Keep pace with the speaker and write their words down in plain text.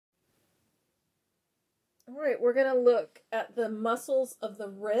All right, we're going to look at the muscles of the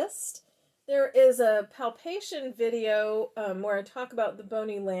wrist. There is a palpation video where I talk about the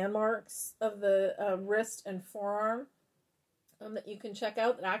bony landmarks of the wrist and forearm that you can check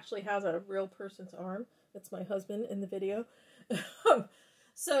out that actually has a real person's arm. That's my husband in the video. We'll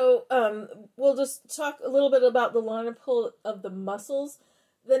just talk a little bit about the line of pull of the muscles.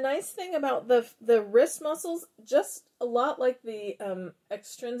 The nice thing about the wrist muscles, just a lot like the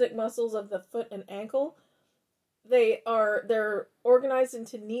extrinsic muscles of the foot and ankle, they're organized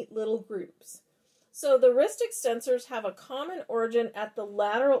into neat little groups. So the wrist extensors have a common origin at the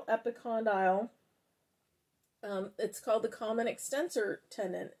lateral epicondyle. It's called the common extensor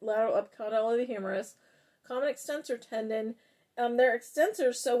tendon, lateral epicondyle of the humerus, common extensor tendon. They're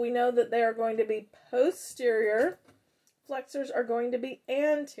extensors, so we know that they are going to be posterior. Flexors are going to be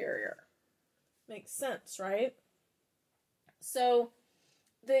anterior. Makes sense, right? So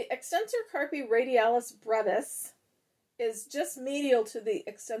the extensor carpi radialis brevis is just medial to the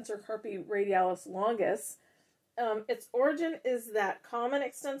extensor carpi radialis longus. Its origin is that common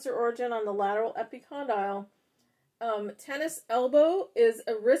extensor origin on the lateral epicondyle. Tennis elbow is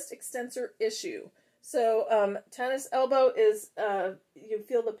a wrist extensor issue. So tennis elbow is, you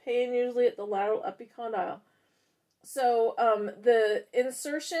feel the pain usually at the lateral epicondyle. So the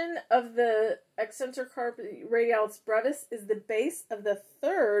insertion of the extensor carpi radialis brevis is the base of the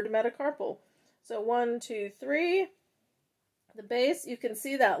third metacarpal. So 1, 2, 3. The base, you can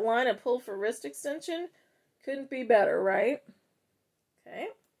see that line of pull for wrist extension. Couldn't be better, right? Okay.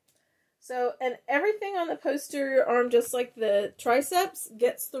 So, and everything on the posterior arm, just like the triceps,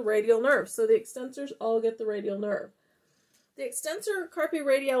 gets the radial nerve. So the extensors all get the radial nerve. The extensor carpi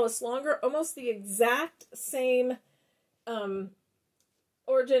radialis longa, almost the exact same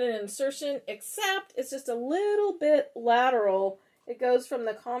origin and insertion, except it's just a little bit lateral. It goes from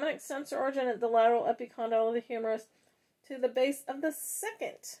the common extensor origin at the lateral epicondyle of the humerus to the base of the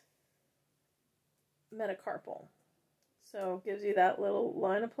second metacarpal. So it gives you that little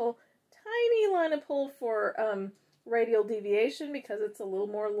line of pull. Tiny line of pull for radial deviation because it's a little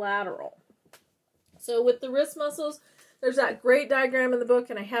more lateral. So with the wrist muscles, there's that great diagram in the book,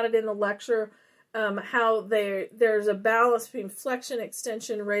 and I had it in the lecture, how there's a balance between flexion,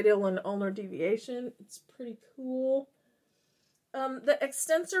 extension, radial, and ulnar deviation. It's pretty cool. The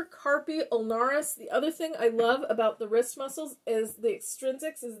extensor carpi ulnaris, the other thing I love about the wrist muscles is the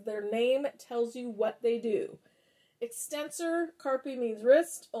extrinsics, is their name tells you what they do. Extensor carpi means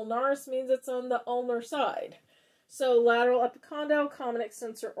wrist, ulnaris means it's on the ulnar side. So lateral epicondyle, common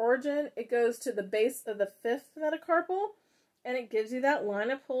extensor origin, it goes to the base of the fifth metacarpal, and it gives you that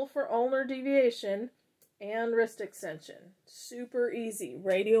line of pull for ulnar deviation and wrist extension. Super easy,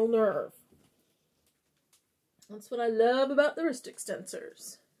 radial nerve. That's what I love about the wrist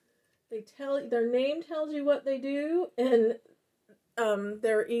extensors. Their name tells you what they do, and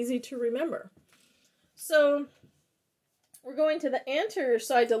they're easy to remember. So we're going to the anterior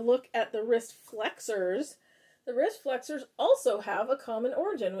side to look at the wrist flexors. The wrist flexors also have a common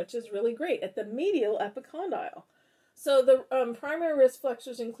origin, which is really great, at the medial epicondyle. So the primary wrist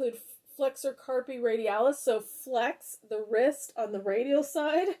flexors include flexor carpi radialis, so flex the wrist on the radial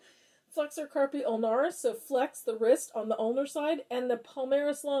side, flexor carpi ulnaris, so flex the wrist on the ulnar side, and the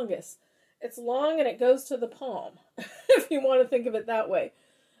palmaris longus. It's long and it goes to the palm, if you want to think of it that way.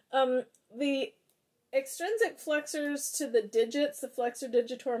 The extrinsic flexors to the digits, the flexor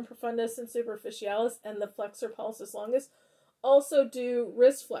digitorum profundus and superficialis, and the flexor pulsus longus, also do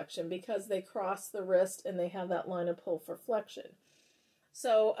wrist flexion because they cross the wrist and they have that line of pull for flexion.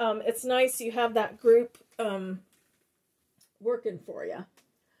 So it's nice you have that group working for you.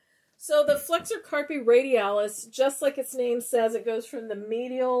 So the flexor carpi radialis, just like its name says, it goes from the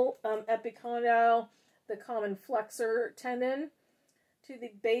medial epicondyle, the common flexor tendon, to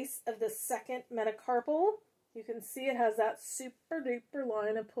the base of the second metacarpal. You can see it has that super duper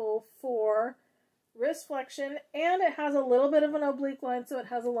line of pull for wrist flexion, and it has a little bit of an oblique line, so it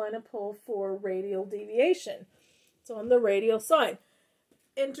has a line of pull for radial deviation. It's on the radial side.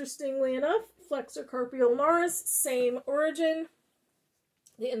 Interestingly enough, flexor carpi ulnaris, same origin.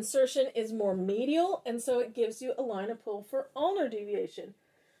 The insertion is more medial, and so it gives you a line of pull for ulnar deviation.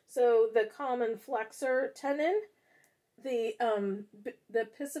 So the common flexor tendon, the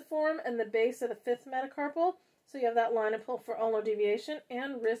pisiform, and the base of the fifth metacarpal. So you have that line of pull for ulnar deviation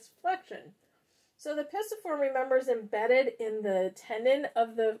and wrist flexion. So the pisiform, remember, is embedded in the tendon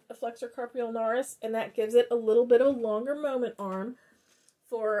of the flexor carpi ulnaris, and that gives it a little bit of a longer moment arm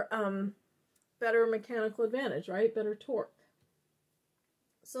for better mechanical advantage, right? Better torque.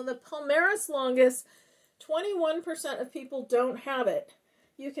 So the palmaris longus, 21% of people don't have it.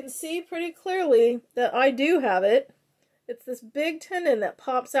 you can see pretty clearly that I do have it. It's this big tendon that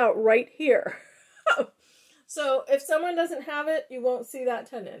pops out right here. So if someone doesn't have it, you won't see that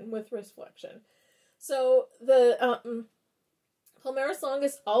tendon with wrist flexion. So the palmaris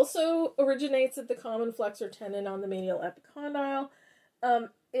longus also originates at the common flexor tendon on the medial epicondyle.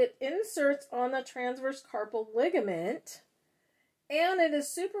 It inserts on the transverse carpal ligament, and it is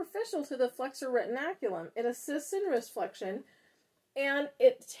superficial to the flexor retinaculum. It assists in wrist flexion, and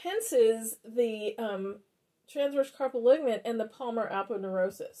it tenses the transverse carpal ligament and the palmar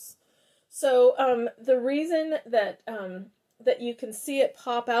aponeurosis. So the reason that that you can see it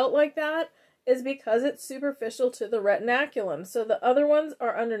pop out like that is because it's superficial to the retinaculum. So the other ones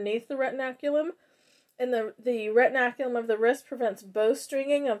are underneath the retinaculum, and the retinaculum of the wrist prevents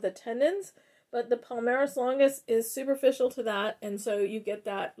bowstringing of the tendons, but the palmaris longus is superficial to that, and so you get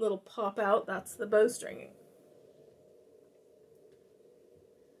that little pop out. That's the bowstringing.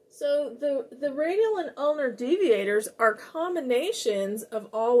 So the radial and ulnar deviators are combinations of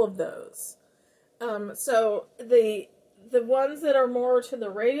all of those. So the ones that are more to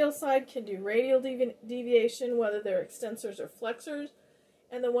the radial side can do radial deviation, whether they're extensors or flexors,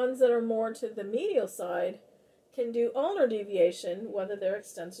 and the ones that are more to the medial side can do ulnar deviation, whether they're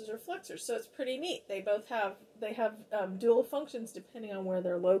extensors or flexors. So it's pretty neat. They have dual functions depending on where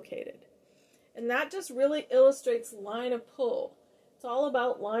they're located, and that just really illustrates line of pull. It's all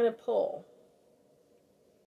about line of pull.